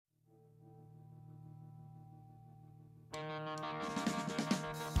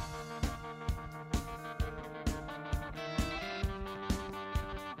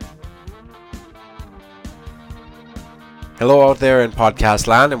Hello out there in podcast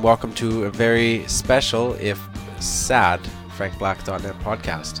land, and welcome to a very special, if sad, FrankBlack.net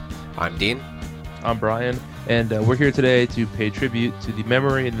podcast. I'm Dean. I'm Brian, and we're here today to pay tribute to the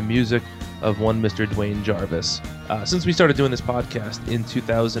memory and the music of one Mr. Duane Jarvis. Since we started doing this podcast in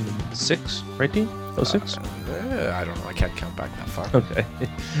 2006, right, Dean? 06? I don't know. I can't count back that far. Okay.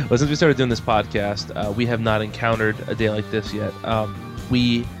 Well, since we started doing this podcast, we have not encountered a day like this yet.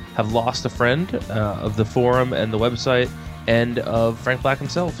 We have lost a friend of the forum and the website, and of Frank Black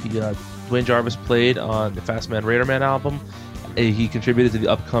himself. Duane Jarvis played on the Fast Man Raider Man album. He contributed to the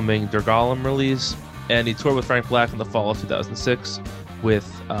upcoming Der Golem release, and he toured with Frank Black in the fall of 2006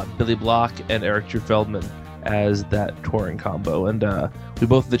 with Billy Block and Eric Drew Feldman as that touring combo. And we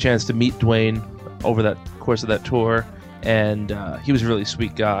both had the chance to meet Duane over that course of that tour, and he was a really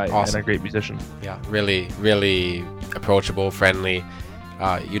sweet guy. Awesome. And a great musician. Yeah, really, really approachable, friendly.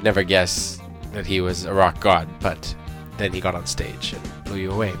 You'd never guess that he was a rock god, but then he got on stage and blew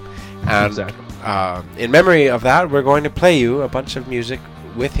you away. And exactly. In memory of that, we're going to play you a bunch of music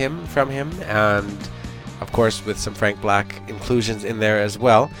with him, from him, and of course with some Frank Black inclusions in there as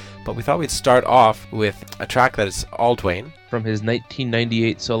well. But we thought we'd start off with a track that is all Duane. From his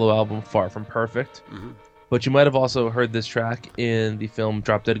 1998 solo album, Far From Perfect. Mm-hmm. But you might have also heard this track in the film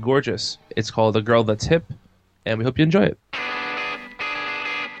Drop Dead Gorgeous. It's called A Girl That's Hip, and we hope you enjoy it.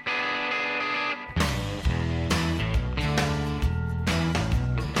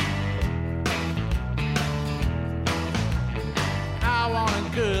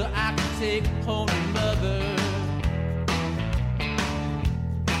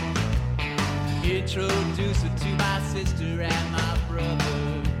 Introduce her to my sister and my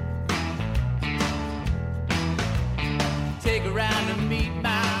brother. Take her around to meet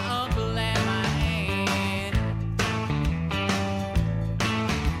my uncle and my aunt.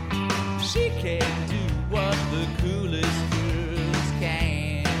 She can do what the coolest girls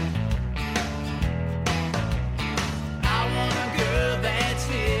can. I want a girl that's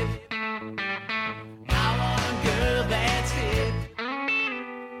hip. I want a girl that's hip.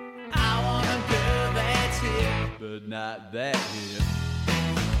 But not that hip.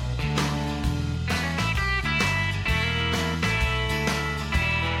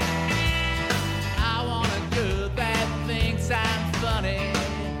 I want a girl that thinks I'm funny,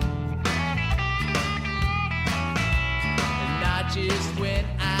 and not just when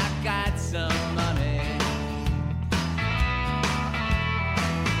I got some money.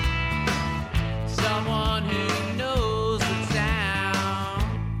 Someone who knows the town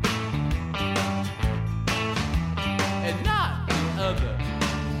and not the other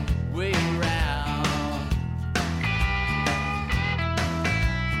way around.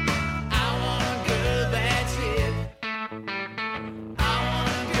 I want a girl that's hip. I want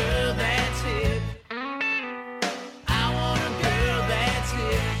a girl that's hip. I want a girl that's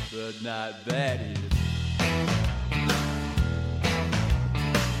hip, but not that hip.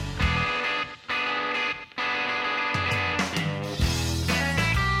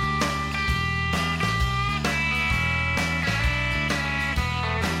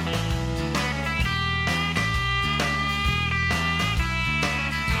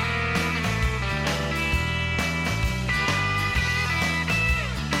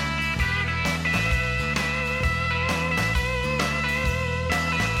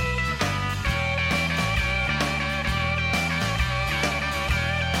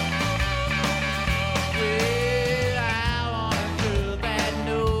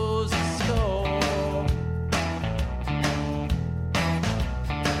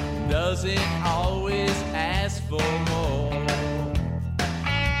 Doesn't always ask for more.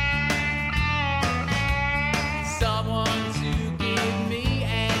 Someone to give me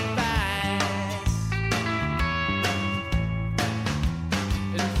advice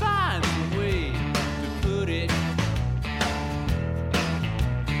and find a way to put it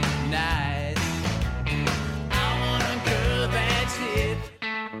nice. I want a girl that's hip.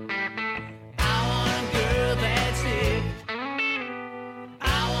 I want a girl that's hip.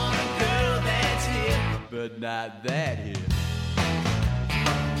 But not that hip.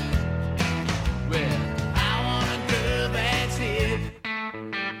 Well, I want a girl that's hip. I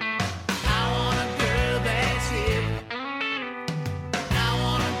want a girl that's hip. I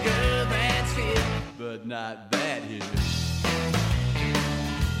want a girl that's hip, but not that hip.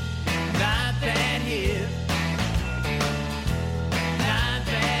 Not that hip. Not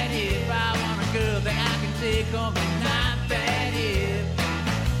that hip. I want a girl that I can take home, but not that hip.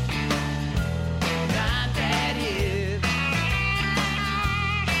 Not that hip.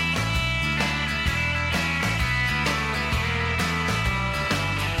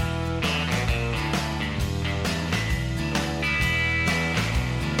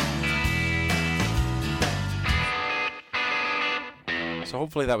 So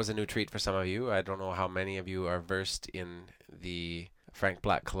hopefully that was a new treat for some of you. I don't know how many of you are versed in the Frank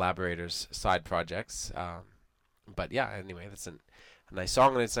Black collaborators side projects. But yeah, anyway, that's a nice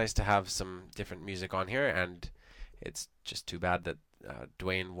song, and it's nice to have some different music on here, and it's just too bad that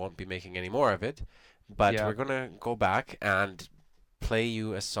Duane won't be making any more of it. But Yeah. we're going to go back and play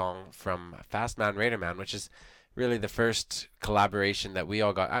you a song from Fast Man Raider Man, which is really the first collaboration that we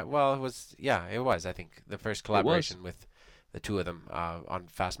all got. Well, it was, I think, the first collaboration with the two of them on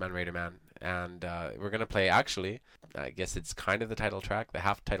Fast Man Raider Man. And we're going to play, actually, I guess it's kind of the title track, the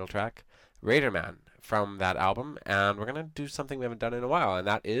half title track, Raider Man from that album. And we're going to do something we haven't done in a while, and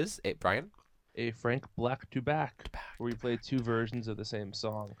that is, Brian? A Frank Black to back, where we play two versions of the same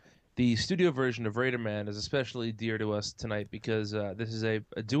song. The studio version of Raider Man is especially dear to us tonight because this is a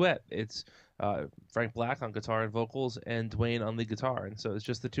duet. It's Frank Black on guitar and vocals and Duane on the guitar. And so it's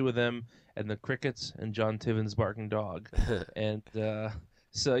just the two of them and the crickets and John Tiven's barking dog. And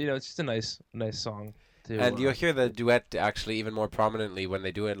so, it's just a nice song. And you'll hear the duet actually even more prominently when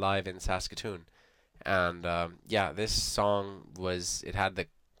they do it live in Saskatoon. And this song it had the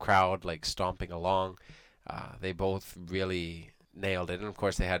crowd like stomping along. They both really nailed it, and of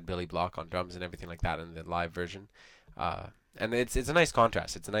course they had Billy Block on drums and everything like that in the live version. And it's a nice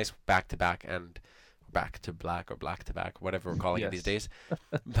contrast. It's a nice back to back and back to black or black to back, whatever we're calling it these days.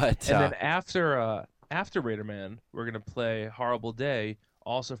 But and then after Raider Man, we're gonna play Horrible Day,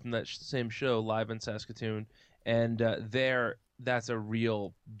 also from that same show, live in Saskatoon, and that's a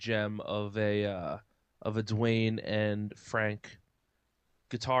real gem of a Duane and Frank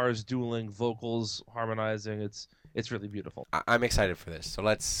guitars dueling, vocals harmonizing. It's really beautiful. I'm excited for this. So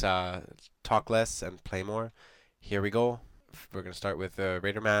let's talk less and play more. Here we go. We're going to start with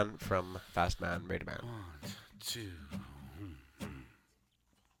Raider Man from Fast Man Raider Man. 1, 2.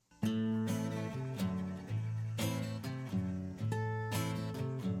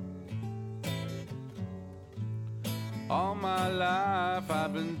 All my life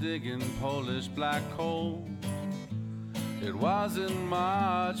I've been digging Polish black coal. It wasn't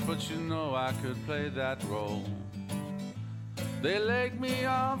much, but I could play that role. They laid me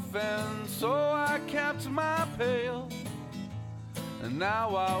off, and so I kept my pail. And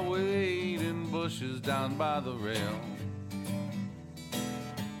now I wait in bushes down by the rail.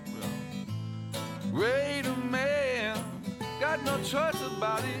 Raider Man, got no choice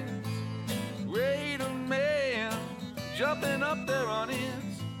about it. Raider Man, jumping up there on it.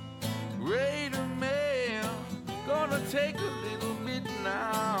 Raider Man, gonna take a little bit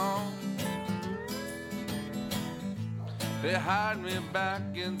now. They hired me back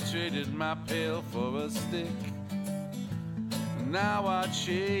and traded my pail for a stick. Now I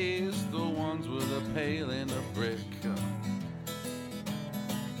chase the ones with a pail and a brick.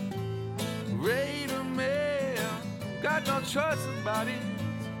 Raider Man, got no choice about it.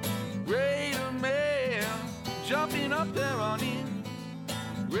 Raider Man, jumping up there on it.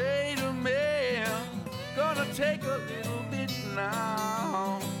 Raider Man, gonna take a little bit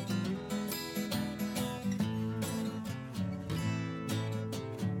now.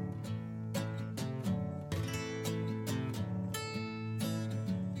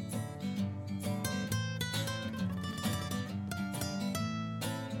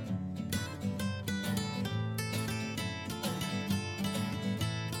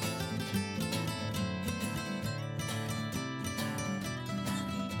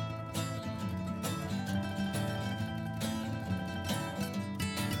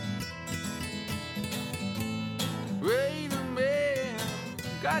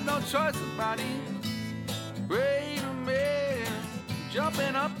 Got no choice about it. Raider Man,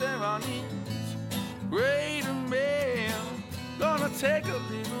 jumping up there on it. Raider Man, gonna take a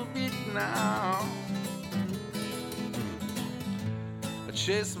little bit now. I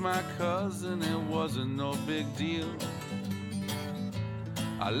chased my cousin, it wasn't no big deal.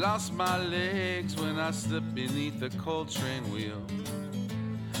 I lost my legs when I slipped beneath the coal train wheel.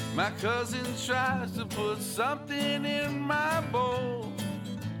 My cousin tries to put something in my bowl.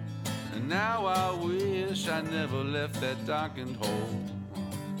 And now I wish I never left that darkened hole.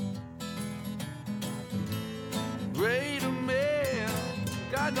 Raider Man,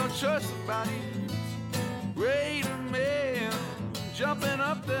 got no choice about it. Raider Man, jumping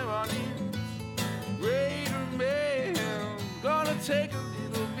up there on it. Raider Man, gonna take a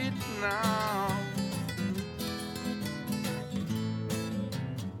little bit now.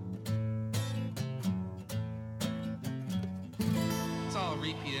 It's all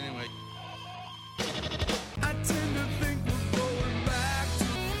repeat anyway. I tend to think we're going back to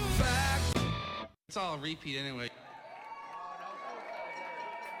back. It's all repeat anyway.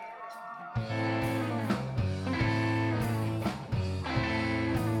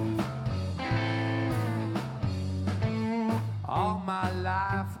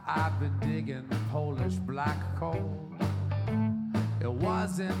 been digging Polish black coal. It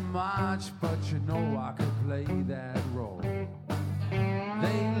wasn't much, but you know I could play that role.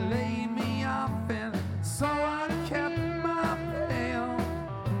 They laid me off and so I kept my pail.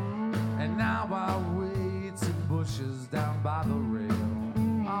 And now I wait in bushes down by the rail.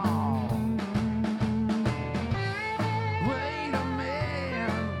 Oh. Wait a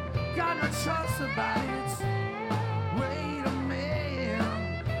minute, got no choice about it. Wait a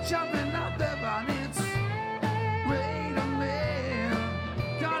minute, jumping up the bonnets. Wait a minute,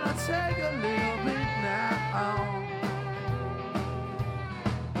 gonna take a little bit now.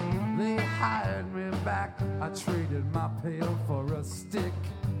 They hired me back, I traded my pail for a stick.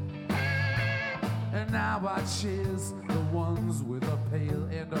 And now I chase the ones with a pail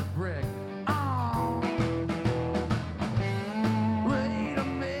and a brick. Oh. Wait a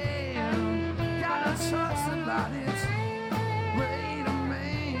minute, got a choice about it. Wait a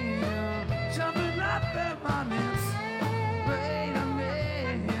minute, jumping up their bonnets. Wait a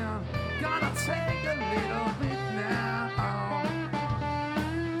minute, gonna take a little bit now.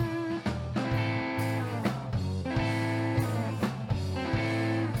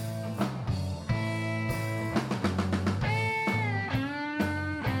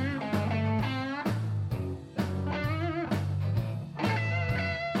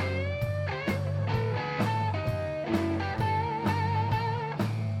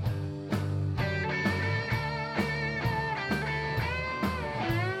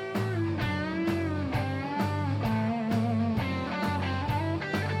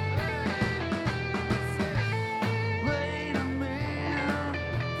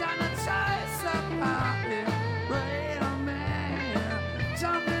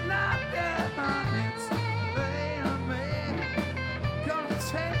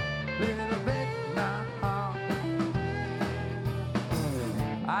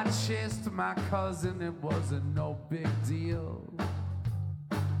 Chased my cousin, it wasn't no big deal.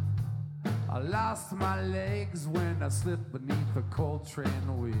 I lost my legs when I slipped beneath a coal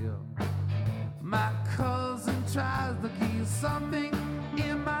train wheel. My cousin tries to keep something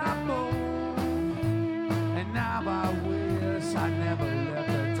in my bowl, and now I wish I never left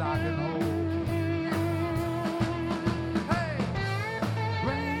that darkened hole. Hey,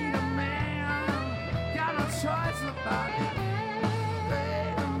 wait a minute, got no choice about it.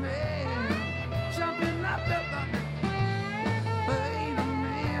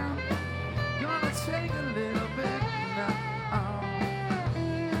 Take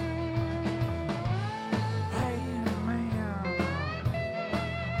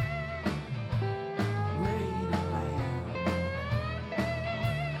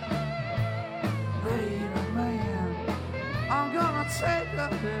a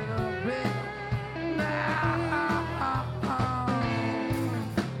little bit now.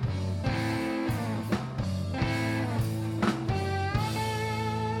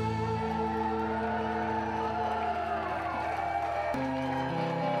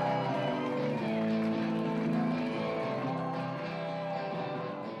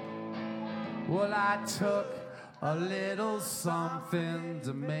 Well, I took a little something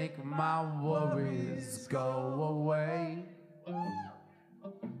to make my worries go away.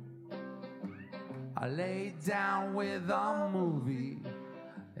 I laid down with a movie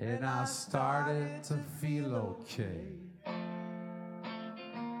and I started to feel okay.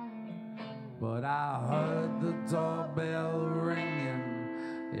 But I heard the doorbell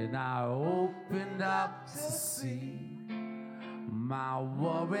ringing and I opened up to see my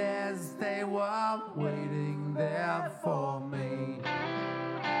worries, they were waiting there for me.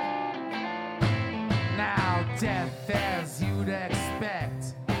 Now death, as you'd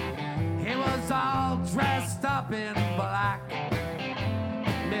expect, he was all dressed up in black,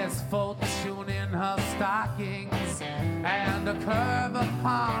 misfortune in her stockings, and a curve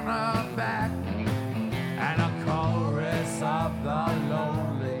upon her back, and a chorus of the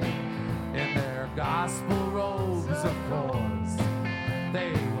lonely in their gospel robes, of course.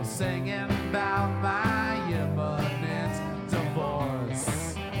 They were singing about my imminent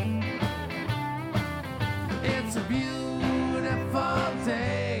divorce. It's a beautiful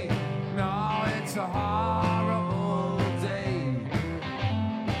day. No, it's a horrible day.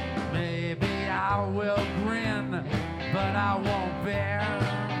 Maybe I will grin, but I won't bear.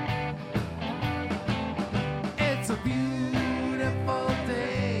 It's a beautiful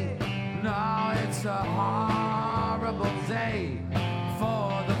day. No, it's a horrible day.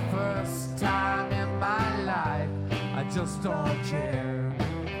 For the first time in my life, I just don't care.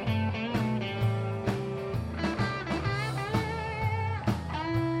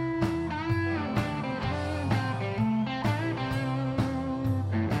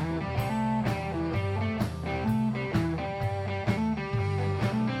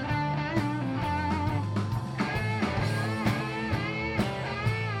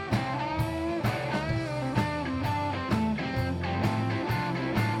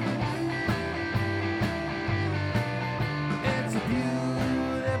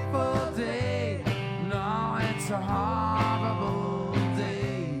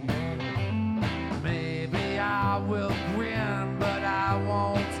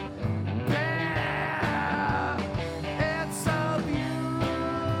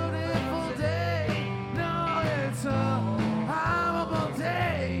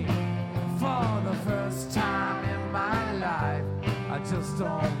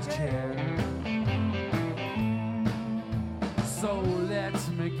 let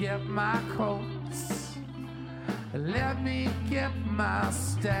me get my coats. Let me get my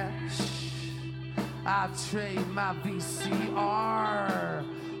stash. I'll trade my VCR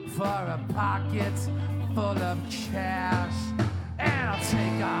for a pocket full of cash. And I'll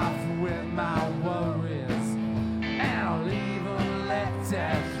take off with my worries, and I'll leave them let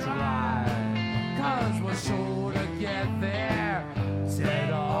death dry. 'Cause we're sure to get there,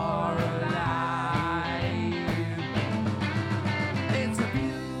 dead or alive. It's a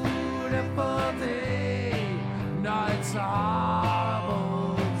beautiful day, no, it's a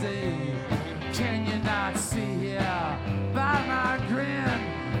horrible day. Can you not see here by my grin?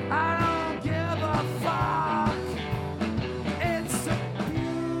 I don't give a fuck. It's a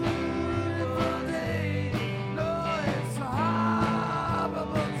beautiful day, no, it's a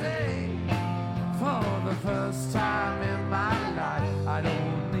horrible day. For the first time in my life, I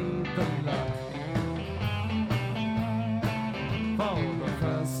don't need the luck. For the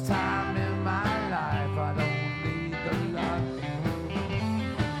first time in my life, I don't need the luck.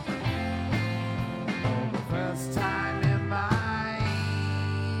 For the first time in my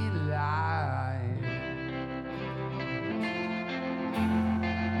life.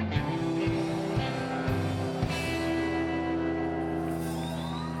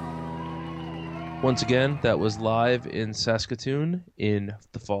 Once again, that was live in Saskatoon in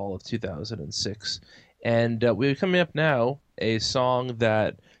the fall of 2006. And we're coming up now, a song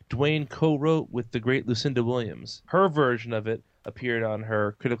that Duane co-wrote with the great Lucinda Williams. Her version of it appeared on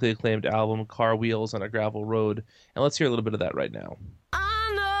her critically acclaimed album, Car Wheels on a Gravel Road. And let's hear a little bit of that right now.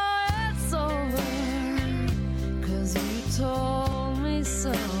 I know it's over, 'cause you told me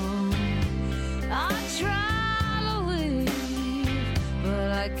so. I try to leave,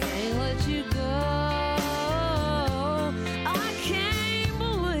 but I can't let you go. I can't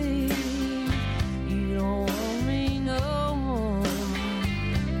believe you don't want me no more.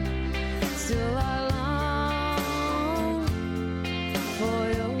 Still I long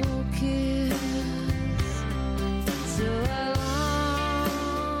for your kiss. Still I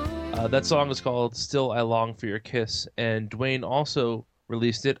long. That song is called Still I Long for Your Kiss, and Duane also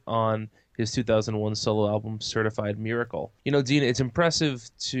released it on his 2001 solo album, Certified Miracle. You know, Dean, it's impressive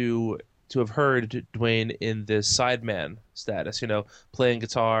to have heard Duane in this sideman status, you know, playing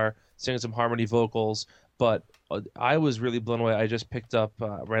guitar, singing some harmony vocals, but I was really blown away. I just picked up,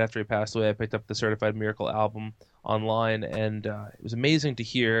 right after he passed away, I picked up the Certified Miracle album online, and it was amazing to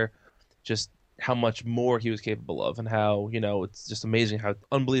hear just how much more he was capable of, and how, you know, it's just amazing how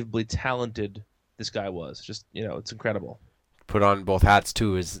unbelievably talented this guy was. Just, you know, it's incredible. Put on both hats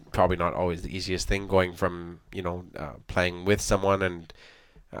too is probably not always the easiest thing, going from, you know, playing with someone, and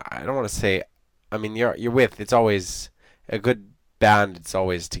I don't want to say, I mean, you're with, it's always a good band, it's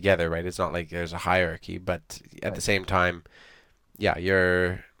always together, right? It's not like there's a hierarchy, but at the same time, yeah,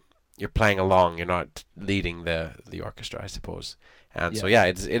 you're playing along, you're not leading the orchestra, I suppose. And so yeah,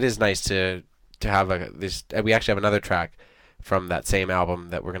 it is nice to have this. We actually have another track from that same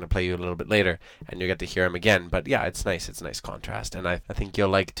album that we're going to play you a little bit later, and you'll get to hear him again. But yeah, it's nice. It's a nice contrast, and I think you'll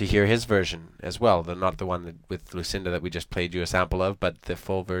like to hear his version as well. Not the one with Lucinda that we just played you a sample of, but the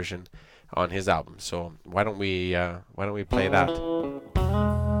full version on his album. So why don't we play that?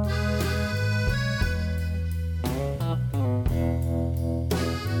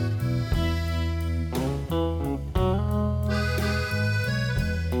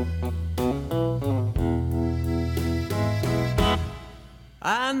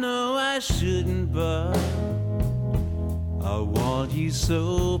 I know I shouldn't, but I want you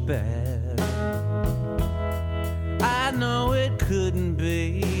so bad. I know it couldn't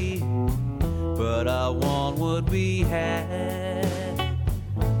be, but I want what we had.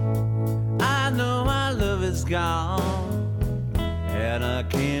 I know our love is gone, and I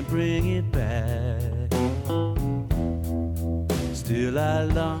can't bring it back. Still I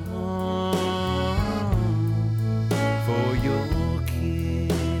long for your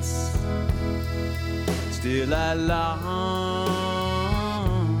kiss. Still I long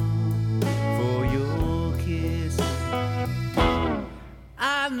for your kiss.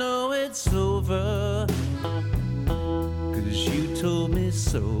 I know it's over, 'cause you told me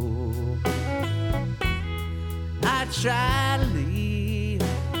so. I try to leave,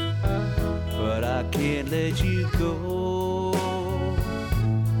 but I can't let you go.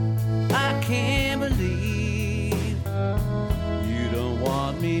 I can't believe you don't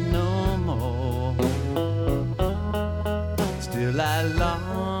want me no more. Still I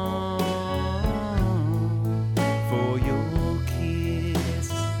long for your kiss.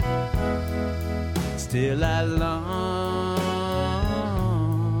 Still I long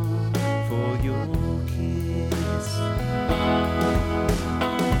for your kiss.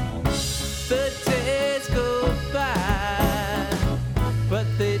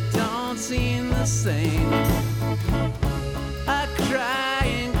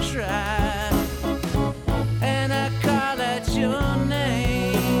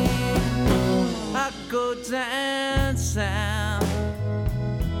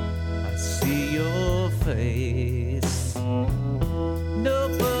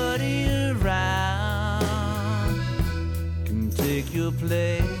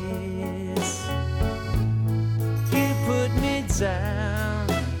 place. You put me down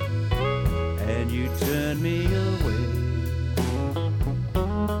and you turn me away.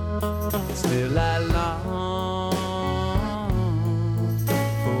 Still I long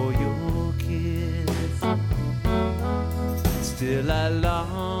for your kiss. Still I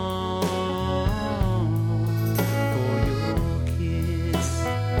long for your kiss.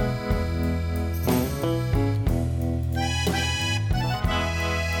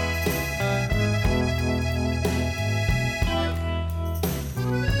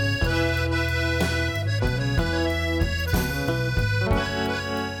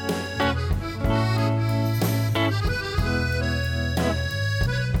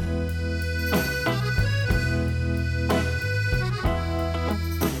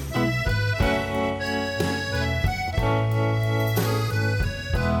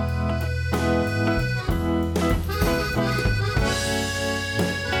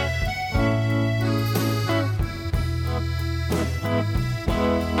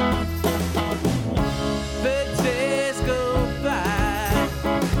 The days go by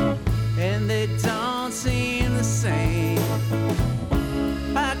and they don't seem the same.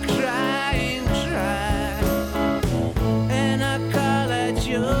 I cry and cry and I call out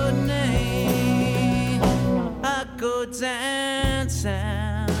your name. I go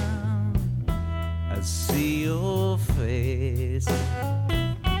downtown, I see your face.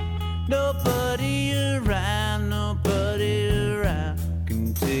 Nobody around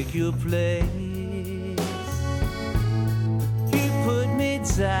can take your place. You put me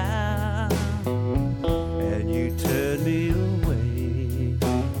down and you turn me away.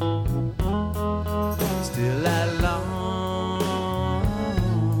 Still I long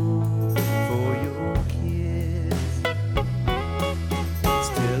for your kiss.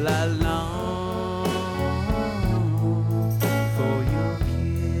 Still I long for your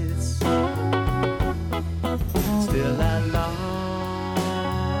kiss. Still I long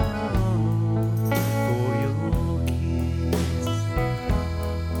for your kiss.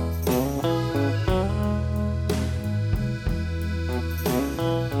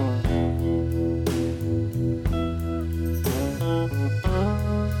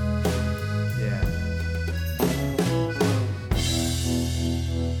 Yeah.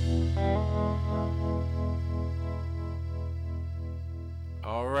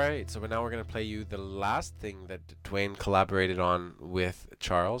 All right, so now we're going to play you the last thing that Duane collaborated on with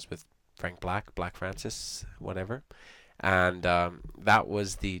Charles, with Frank Black, Black Francis, whatever. And that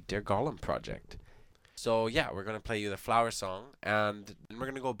was the Dear Gollum project. So yeah, we're going to play you the Flower Song, and then we're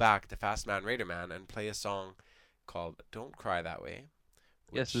going to go back to Fast Man Raider Man and play a song called Don't Cry That Way.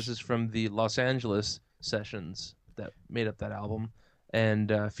 Yes, this is from the Los Angeles sessions that made up that album,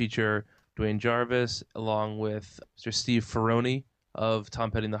 and feature Duane Jarvis along with Mr. Steve Ferroni of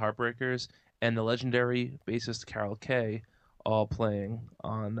Tom Petty and the Heartbreakers, and the legendary bassist Carol Kay, all playing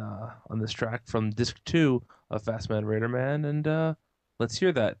on this track from disc 2 of Fast Man Raider Man. And let's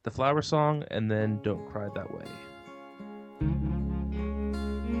hear that, the Flower Song, and then Don't Cry That Way.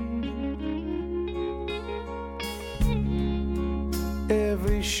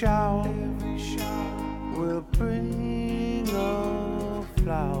 Every shower will bring a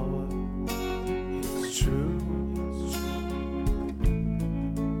flower. It's true.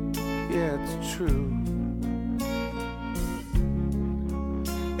 Yeah, it's true.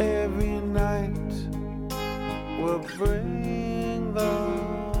 Every night will bring the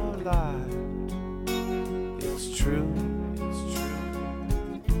light. It's true. It's true.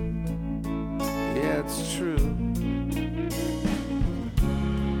 Yeah, it's true.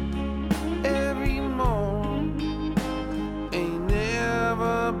 Every morn ain't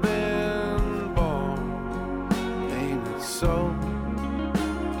never been born. Ain't it so?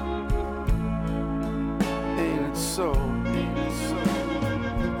 Ain't it so? Ain't it so?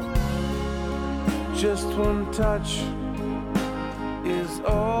 Just one touch is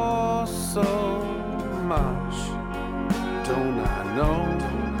all so much. Don't I know?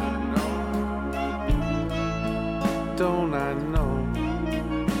 Don't I know?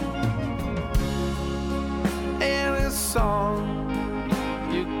 Any song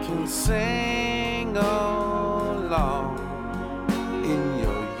you can sing along in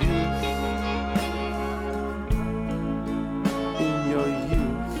your youth, in your youth.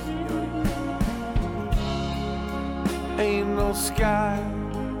 Ain't no sky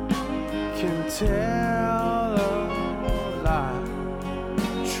can tell a lie.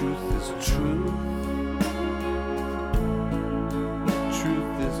 Truth is truth.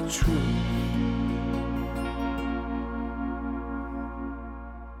 Truth is truth.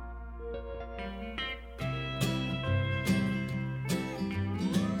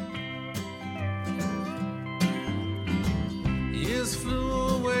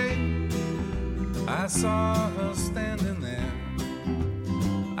 saw her standing there,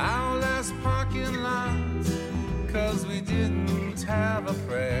 our last parking lot, 'cause we didn't have a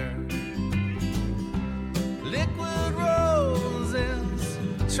prayer. Liquid roses,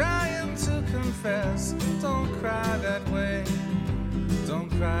 trying to confess. Don't cry that way, don't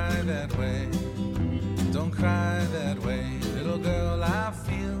cry that way, don't cry that way. Little girl, I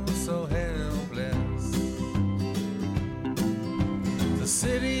feel so helpless. The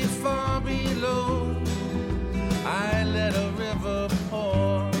city far below, I let a river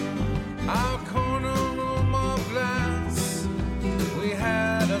pour. Our corner room of glass, we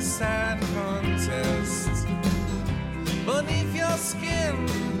had a sad contest. Beneath your skin,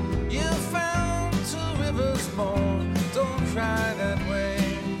 you found two rivers more. Don't cry that way,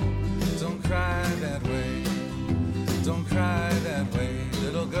 don't cry that way, don't cry that way.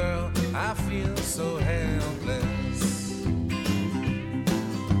 Little girl, I feel so helpless.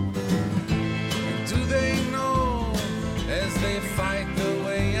 Do they know as they fight their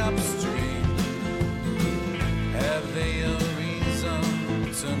way upstream? Have they a reason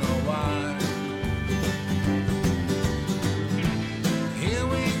to know why? Here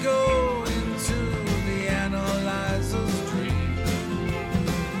we go into the analyzer's dream.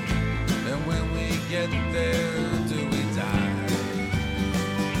 And when we get there, do we die?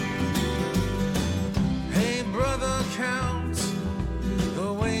 Hey brother, count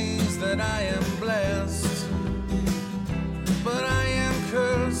the ways that I am blessed, but I am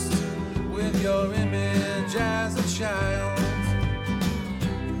cursed with your image as a child.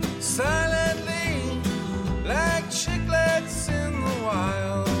 Silently, like chiclets in the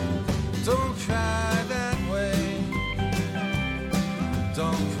wild. Don't cry that way,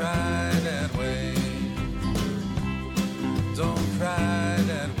 don't cry that way, don't cry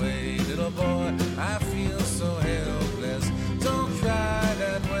that way. Little boy, I feel so helpless. Don't cry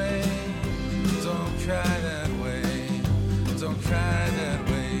that way, don't cry that way, don't cry that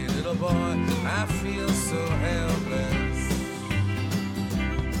way. Little boy, I feel so helpless.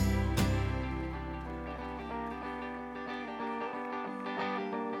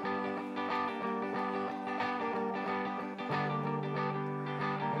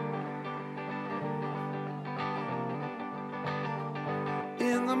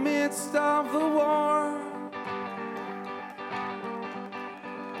 In the midst of the war,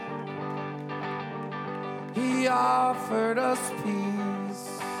 he offered us peace,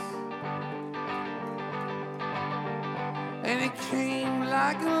 and it came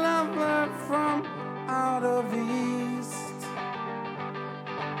like a lover from out of the east.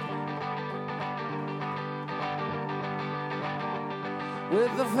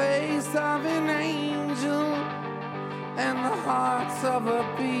 With the face of an angel and the hearts of a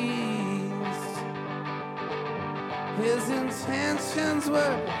beast. His intentions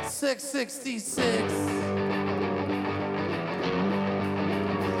were 666.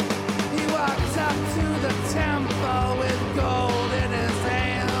 He walked up to the temple with gold in his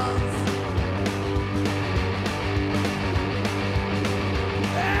hands,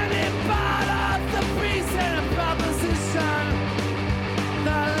 and he bought up the peace and a proposition.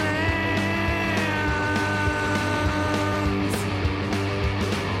 The lands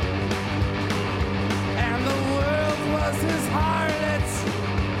and the world was his harlot,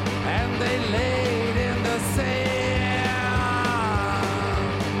 and they laid in the sand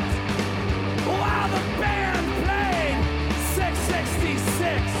while the band played 666.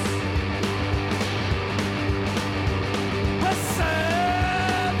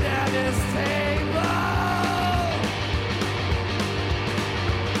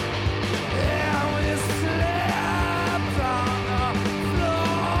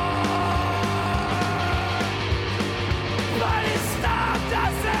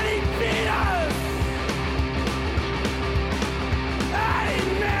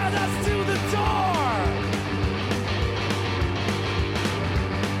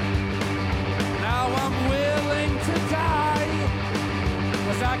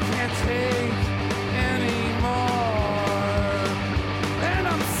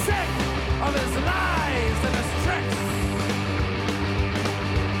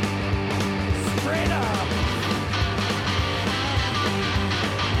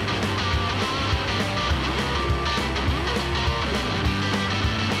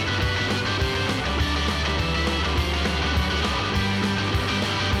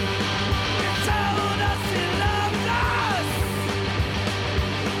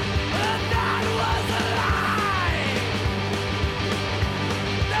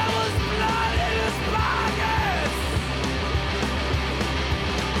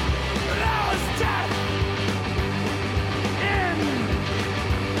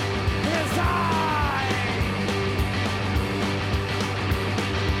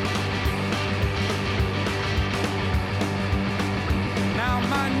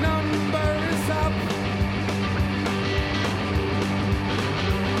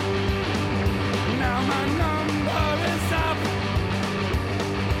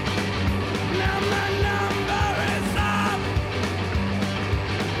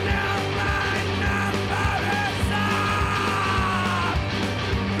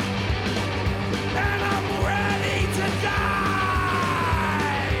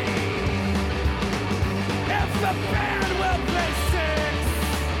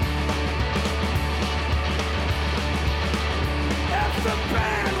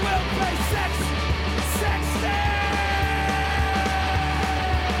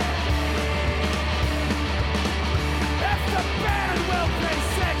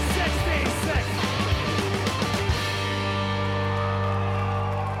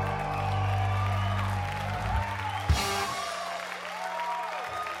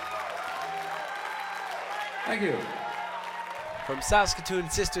 Thank you. From Saskatoon,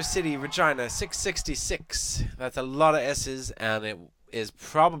 sister city, Regina, 666. That's a lot of S's, and it is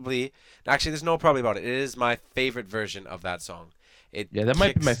probably... Actually, there's no probably about it. It is my favorite version of that song. Yeah, that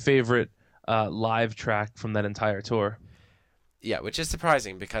might be my favorite live track from that entire tour. Yeah, which is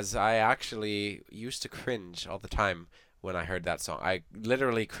surprising because I actually used to cringe all the time when I heard that song. I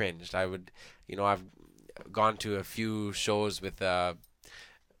literally cringed. I would, I've gone to a few shows with a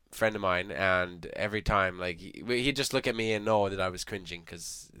friend of mine, and every time, like, he'd just look at me and know that I was cringing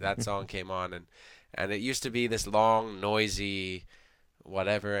because that song came on, and it used to be this long, noisy,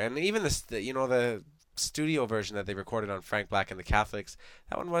 whatever, and even the studio version that they recorded on Frank Black and the Catholics,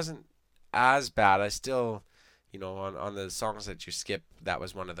 that one wasn't as bad. I still... on the songs that you skip, that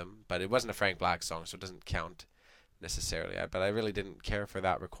was one of them. But it wasn't a Frank Black song, so it doesn't count necessarily. But I really didn't care for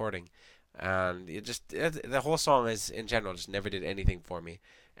that recording. And the whole song in general just never did anything for me.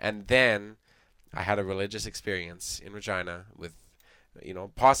 And then I had a religious experience in Regina with,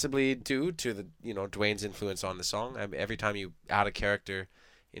 possibly due to the, Duane's influence on the song. Every time you add a character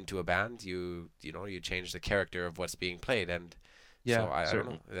into a band, you change the character of what's being played. And yeah, so I don't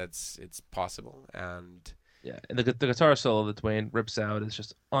know. It's possible. And... Yeah, and the guitar solo that Duane rips out is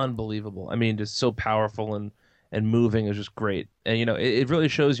just unbelievable. I mean, just so powerful and moving is just great. And, it really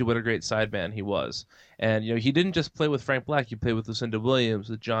shows you what a great sideman he was. And, he didn't just play with Frank Black. He played with Lucinda Williams,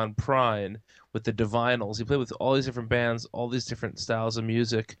 with John Prine, with the Divinals. He played with all these different bands, all these different styles of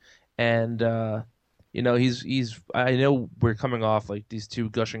music. And, he's I know we're coming off like these two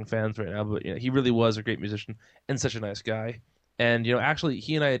gushing fans right now, but, he really was a great musician and such a nice guy. And, actually,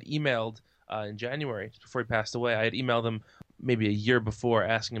 he and I had emailed... in January, before he passed away. I had emailed him maybe a year before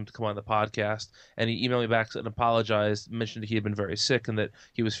asking him to come on the podcast, and he emailed me back and apologized, mentioned he had been very sick and that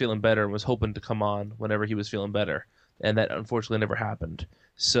he was feeling better and was hoping to come on whenever he was feeling better, and that unfortunately never happened.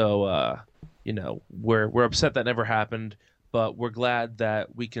 So, we're upset that never happened, but we're glad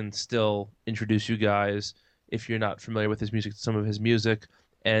that we can still introduce you guys, if you're not familiar with his music, some of his music,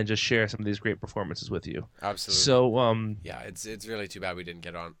 and just share some of these great performances with you. Absolutely. So, yeah, it's really too bad we didn't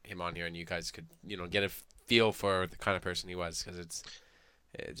get him on here, and you guys could, get a feel for the kind of person he was, because it's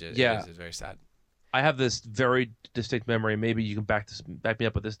very sad. I have this very distinct memory. Maybe you can back me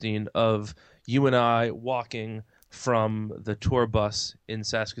up with this, Dean, of you and I walking from the tour bus in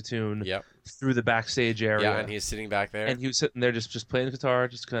Saskatoon through the backstage area. Yeah, and he's sitting back there. And he was sitting there just playing the guitar,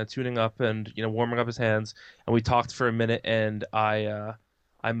 just kind of tuning up and warming up his hands. And we talked for a minute, and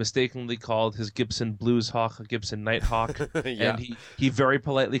I mistakenly called his Gibson Blues Hawk a Gibson Nighthawk, and he very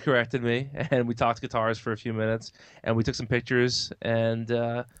politely corrected me, and we talked guitars for a few minutes, and we took some pictures, and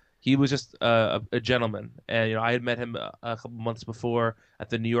he was just a gentleman. And I had met him a couple months before at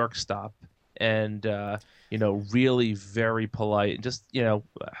the New York stop, and really very polite, and just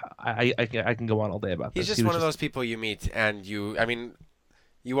I can go on all day about this. He's just one of those people you meet, and you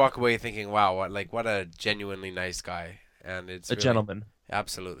walk away thinking, wow, what a genuinely nice guy, and it's a gentleman.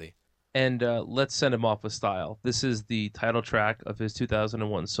 Absolutely. And let's send him off with style. This is the title track of his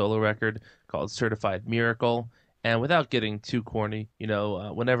 2001 solo record called Certified Miracle. And without getting too corny,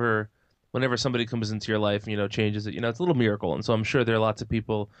 whenever somebody comes into your life and, changes it, it's a little miracle. And so I'm sure there are lots of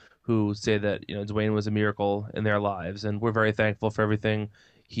people who say that, Duane was a miracle in their lives. And we're very thankful for everything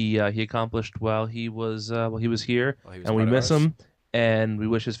he accomplished while he was here. And we miss him. And we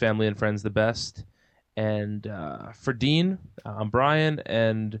wish his family and friends the best. And for Dean, I'm Brian,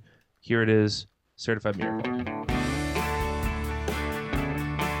 and here it is, Certified Miracle.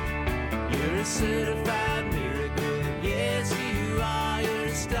 You're a certified miracle, yes you are. You're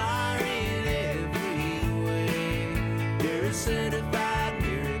a star in every way. You're a certified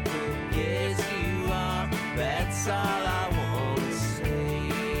miracle, yes you are. That's all I want to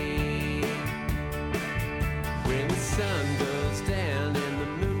say. When the sun goes down and the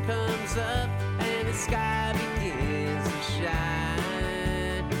moon comes up, the sky begins to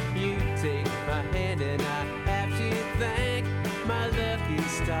shine. You take my hand and I have to thank my lucky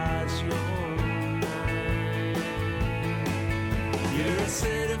stars you're mine. You're a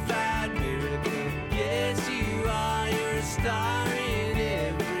certified miracle, yes you are. You're a star in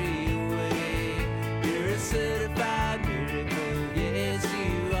every way. You're a certified miracle, yes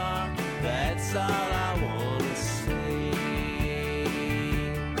you are. That's all I want to say.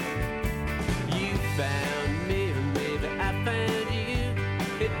 Found me, or maybe I found you.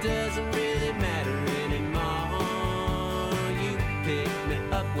 It doesn't really matter anymore. You picked me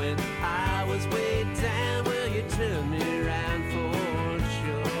up when I was way down. Well, you turned me around for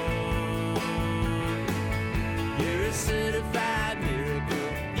sure. You're a certified miracle,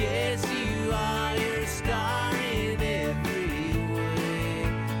 yes you are. You're a star in every way.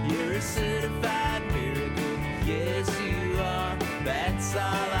 You're a certified miracle,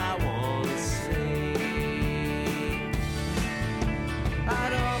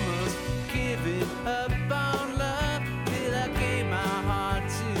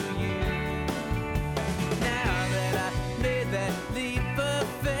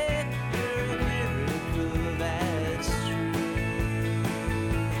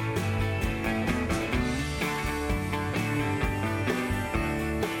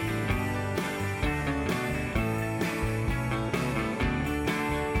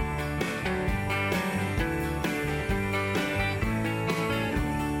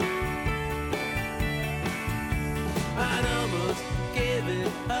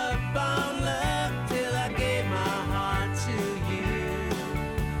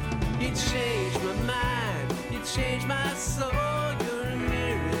 You changed my mind, you changed my soul. You're a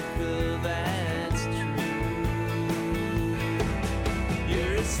miracle, that's true.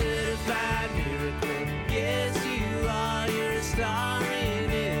 You're a certified miracle, yes you are. You're a star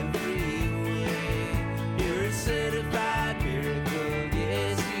in every way. You're a certified miracle,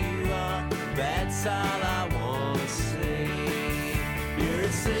 yes you are. That's all I wanna say. You're a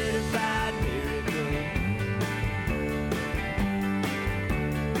certified miracle.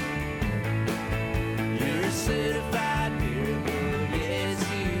 You're a certified miracle, yes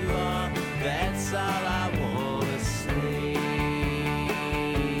you are. That's all I wanna say.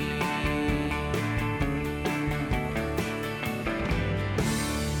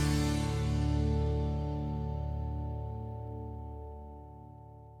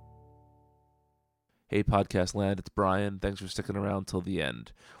 Hey, Podcast Land, it's Brian. Thanks for sticking around till the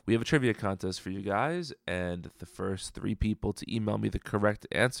end. We have a trivia contest for you guys, and the first 3 people to email me the correct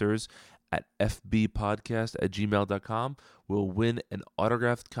answers at fbpodcast@gmail.com will win an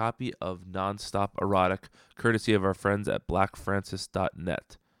autographed copy of Nonstop Erotic, courtesy of our friends at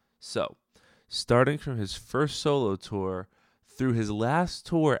blackfrancis.net. So, starting from his first solo tour through his last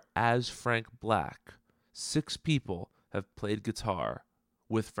tour as Frank Black, 6 people have played guitar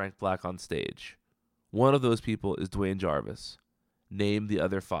with Frank Black on stage. One of those people is Duane Jarvis. Name the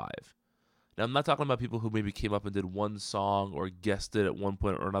other 5. Now, I'm not talking about people who maybe came up and did one song or guested at one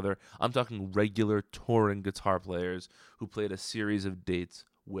point or another. I'm talking regular touring guitar players who played a series of dates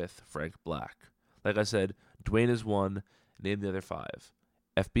with Frank Black. Like I said, Duane is one. Name the other 5.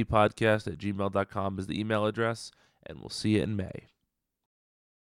 fbpodcast@gmail.com is the email address, and we'll see you in May.